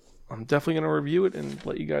I'm definitely going to review it and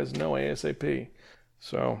let you guys know ASAP.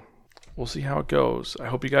 So, we'll see how it goes. I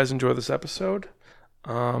hope you guys enjoy this episode.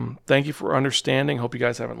 Thank you for understanding. Hope you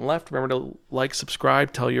guys haven't left. Remember to like,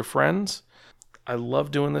 subscribe, tell your friends. I love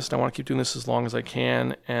doing this, and I want to keep doing this as long as I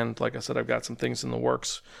can. And like I said, I've got some things in the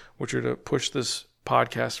works, which are to push this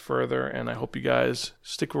podcast further. And I hope you guys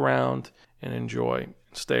stick around and enjoy and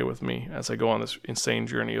stay with me as I go on this insane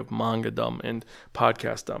journey of manga-dom and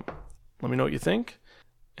podcast-dom. Let me know what you think.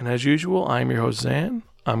 And as usual, I'm your host, Zan.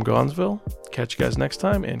 I'm Gonzville. Catch you guys next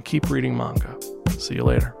time, and keep reading manga. See you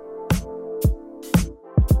later.